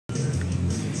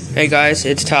Hey guys,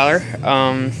 it's Tyler.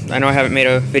 I know I haven't made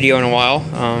a video in a while.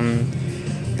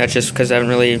 That's just because I haven't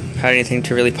really had anything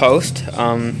to really post.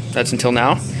 That's until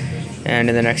now and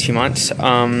in the next few months.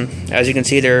 As you can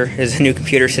see, there is a new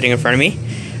computer sitting in front of me.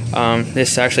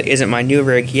 This actually isn't my new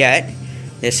rig yet.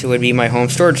 This would be my home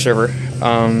storage server.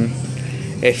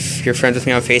 If you're friends with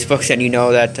me on Facebook, then you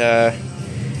know that I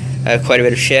have quite a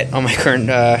bit of shit on my current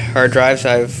hard drives.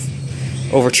 I have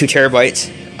over 2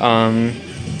 terabytes.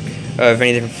 Of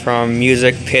anything from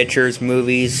music, pictures,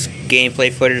 movies, gameplay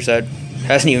footage that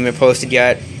hasn't even been posted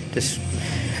yet, just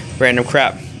random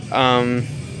crap.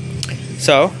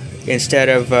 So instead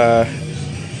of a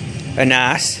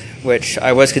NAS, which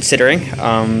I was considering,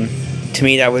 to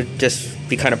me that would just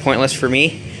be kind of pointless for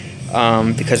me,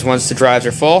 because once the drives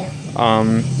are full,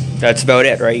 that's about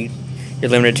it, right?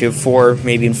 You're limited to 4,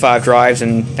 maybe even 5 drives,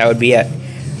 and that would be it.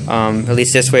 At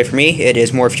least this way for me, it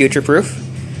is more future-proof.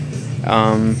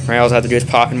 All I have to do is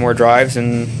pop in more drives,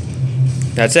 and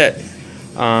that's it.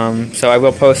 So I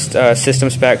will post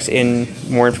system specs in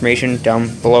more information down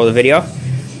below the video,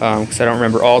 because I don't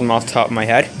remember all of them off the top of my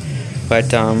head.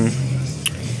 But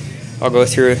I'll go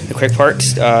through the quick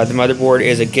parts. The motherboard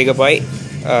is a Gigabyte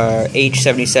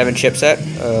H77 chipset,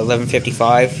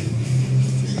 1155.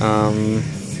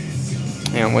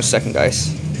 Hang on 1 second,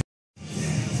 guys.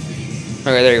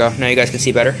 Okay, there you go. Now you guys can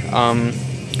see better.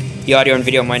 The audio and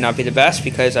video might not be the best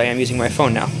because I am using my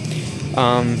phone now.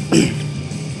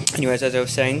 Anyways, as I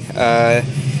was saying,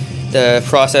 the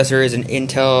processor is an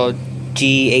Intel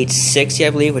G860, I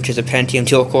believe, which is a Pentium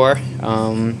dual core.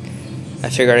 I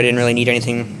figured I didn't really need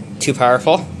anything too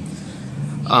powerful.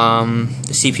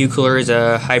 The CPU cooler is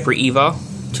a Hyper Evo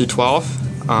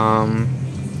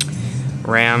 212.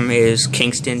 RAM is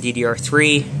Kingston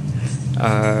DDR3.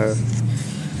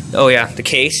 Oh yeah, the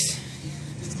case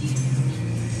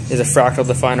is a Fractal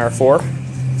Define R4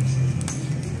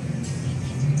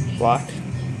 black.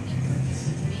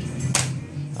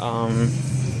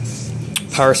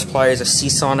 Power supply is a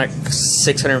Seasonic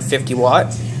 650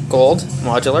 watt gold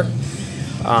modular,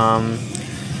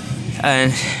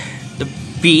 and the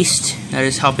beast that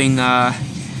is helping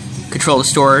control the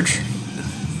storage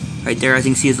right there, I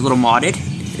think see is a little modded,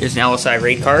 is an LSI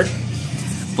RAID card.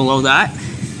 Below that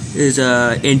is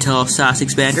a Intel SAS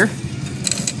expander.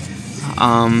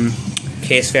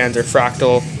 Case fans are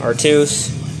Fractal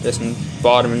R2s, just in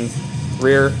bottom and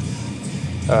rear.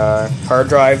 Hard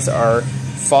drives are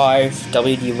 5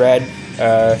 WD red,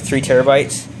 3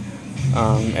 terabytes,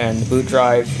 and the boot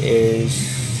drive is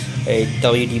a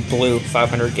WD blue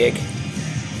 500 gig.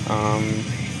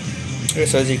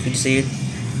 So as you can see,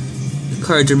 the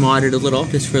cards are modded a little,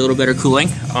 just for a little better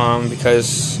cooling,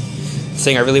 because the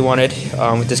thing I really wanted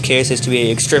with this case is to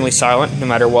be extremely silent no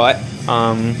matter what.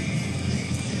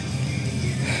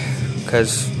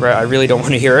 Because I really don't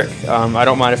want to hear it. I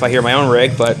don't mind if I hear my own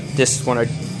rig, but this one I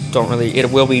don't really.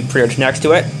 It will be pretty much next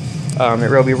to it.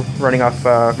 It will be running off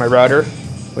my router,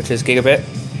 which is Gigabit.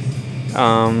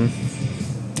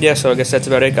 Yeah, so I guess that's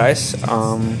about it, guys.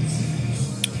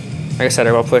 Like I said,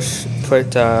 I will put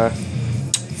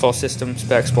full system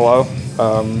specs below,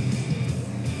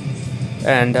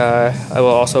 and I will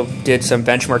also did some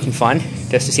benchmarking fun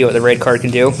just to see what the RAID card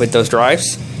can do with those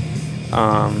drives.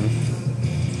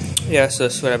 Yeah, so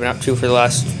that's what I've been up to for the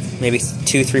last maybe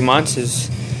 2-3 months, is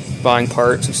buying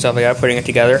parts and stuff like that, putting it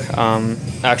together. I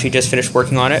actually just finished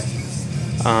working on it.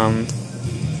 I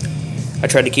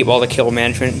tried to keep all the cable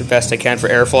management the best I can for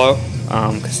airflow,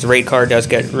 because the RAID card does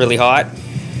get really hot.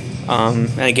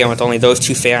 And again, with only those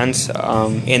 2 fans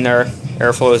in there,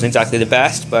 airflow isn't exactly the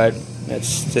best, but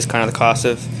it's just kind of the cost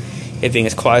of it being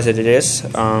as quiet as it is.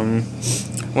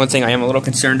 One thing I am a little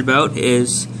concerned about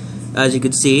is, as you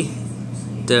can see,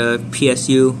 the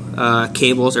PSU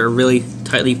cables are really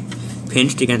tightly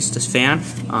pinched against this fan.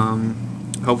 I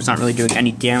hope it's not really doing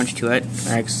any damage to it.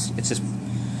 It's just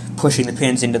pushing the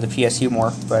pins into the PSU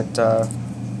more, but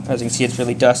as you can see, it's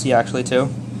really dusty actually too.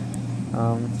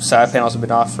 Side panels have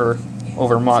been off for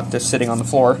over a month, just sitting on the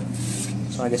floor,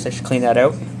 so I guess I should clean that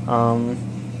out.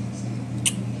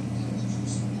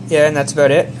 Yeah, and that's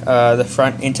about it. The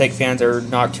front intake fans are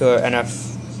Noctua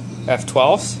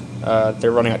F12s.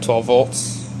 They're running at 12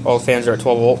 volts. All the fans are at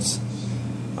 12 volts.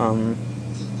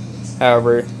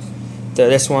 However,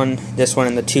 this one,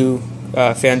 and the 2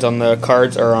 fans on the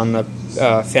cards are on the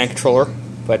fan controller,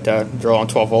 but they're all on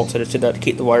 12 volts. I just did that to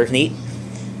keep the wires neat.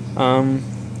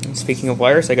 Speaking of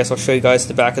wires, I guess I'll show you guys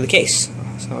the back of the case.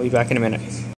 So I'll be back in a minute.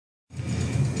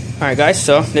 Alright guys,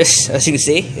 so this, as you can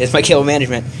see, is my cable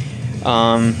management.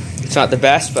 It's not the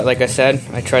best, but like I said,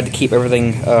 I tried to keep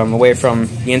everything away from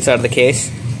the inside of the case,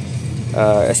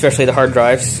 especially the hard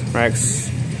drives. Right?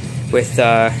 with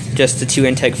just the 2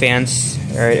 intake fans.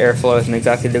 Alright, airflow isn't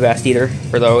exactly the best either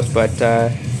for those, but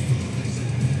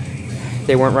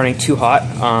they weren't running too hot.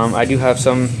 I do have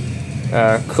some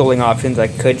cooling options I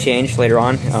could change later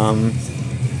on,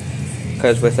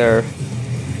 because with a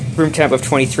room temp of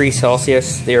 23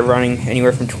 Celsius, they are running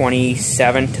anywhere from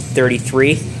 27 to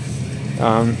 33,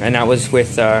 and that was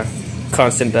with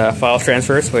constant file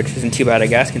transfers, which isn't too bad, I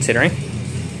guess, considering.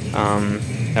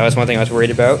 That was one thing I was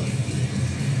worried about.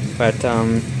 But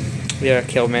yeah,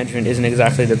 cable management isn't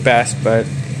exactly the best, but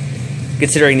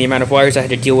considering the amount of wires I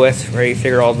had to deal with, right, you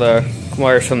figure all the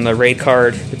wires from the RAID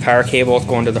card, the power cables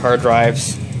going to the hard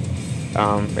drives,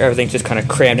 everything's just kind of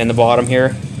crammed in the bottom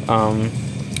here,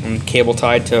 and cable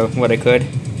tied to what I could.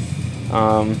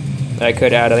 I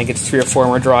could add, I think it's 3 or 4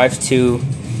 more drives to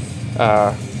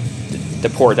the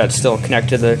port that's still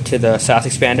connected to the SAS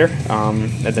expander,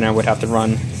 and then I would have to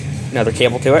run another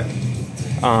cable to it.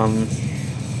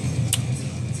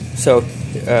 So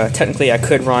technically I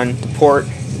could run the port,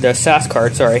 the SAS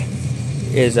card, sorry,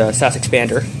 is a SAS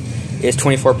expander, is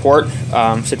 24 port,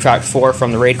 subtract 4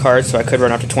 from the RAID card, so I could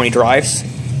run up to 20 drives,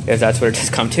 if that's what it has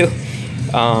come to.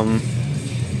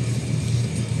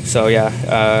 So yeah,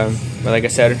 but like I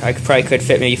said, I probably could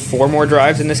fit maybe 4 more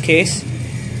drives in this case,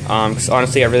 because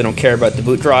honestly I really don't care about the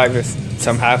boot drive. If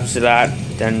something happens to that,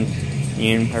 then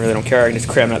I really don't care. I can just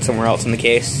cram that somewhere else in the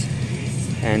case,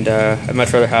 and I'd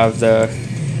much rather have the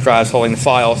drives holding the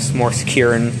files more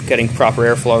secure and getting proper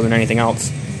airflow than anything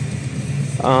else.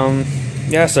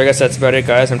 Yeah, so I guess that's about it,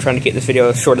 guys. I'm trying to keep this video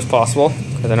as short as possible,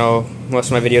 because I know most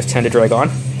of my videos tend to drag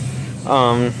on.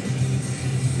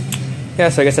 Yeah,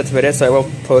 so I guess that's about it. So I will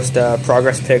post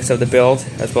progress pics of the build,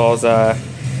 as well as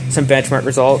some benchmark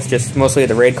results, just mostly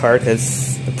the RAID card,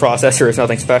 because the processor is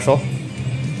nothing special.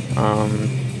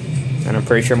 And I'm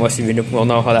pretty sure most of you will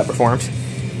know how that performs.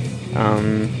 The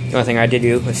only thing I did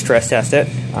do was stress test it.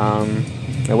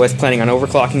 I was planning on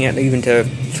overclocking it even to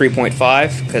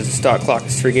 3.5, because the stock clock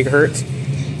is 3 gigahertz.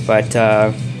 But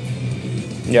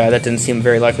yeah, that didn't seem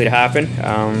very likely to happen.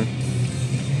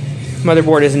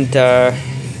 Motherboard isn't the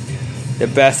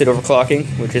best at overclocking,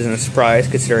 which isn't a surprise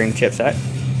considering the chipset.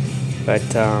 But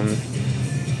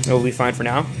it will be fine for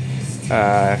now.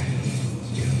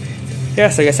 Yeah,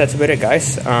 so I guess that's about it,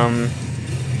 guys.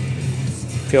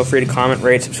 Feel free to comment,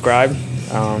 rate, subscribe,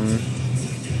 and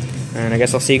I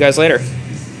guess I'll see you guys later.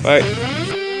 Bye.